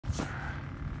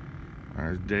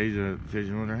There's Daisha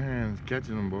fishing with her hands,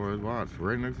 catching them, boys. Watch,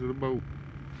 right next to the boat.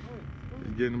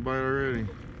 He's getting a bite already.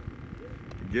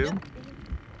 Get him?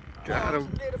 Got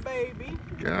him. Little baby.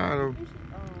 Got him.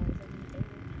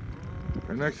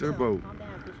 Right next to the boat. Calm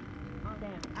down, fishy. Calm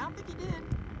down. I don't think he did.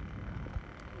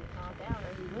 Calm down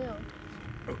or he will.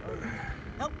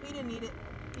 Nope, he didn't eat it.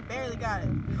 He barely got it.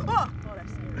 Oh,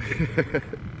 that's scary.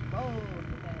 Oh,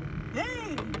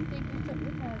 Dang!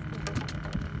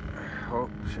 Oh,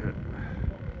 shit.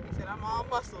 He said, I'm all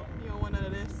muscle. You don't want none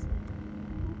of this.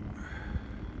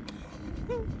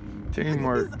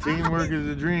 Teamwork. Teamwork is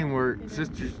the dream work.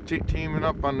 Sisters teaming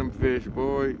up on them fish,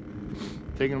 boy.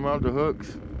 Taking them out the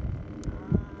hooks.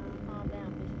 calm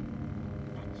down,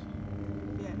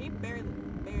 fishy. Yeah, he barely.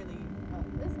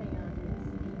 This ain't on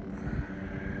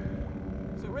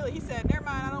So really, he said, never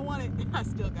mind, I don't want it. I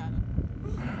still got him.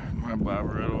 My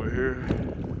bobber right over here.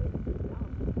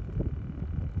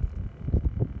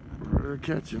 We're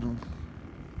catching them.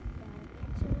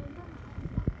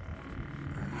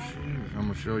 I'm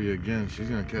gonna show you again. She's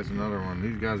gonna catch another one.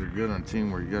 These guys are good on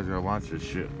teamwork. You guys gotta watch this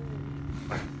shit.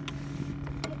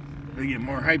 They get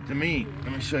more hype than me.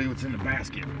 Let me show you what's in the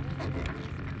basket.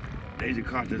 Daisy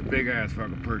caught this big ass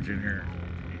fucking perch in here.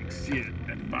 You can see it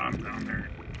at the bottom down there.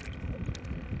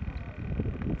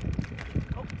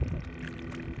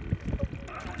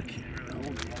 I can't really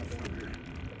hold the motherfucker.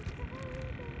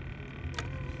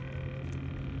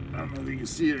 I don't know if you can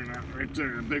see it or not. Right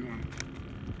there, the big one.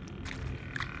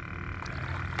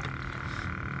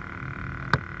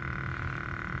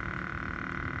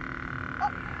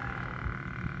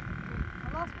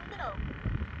 I lost my minnow.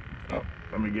 Oh,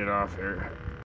 let me get off here.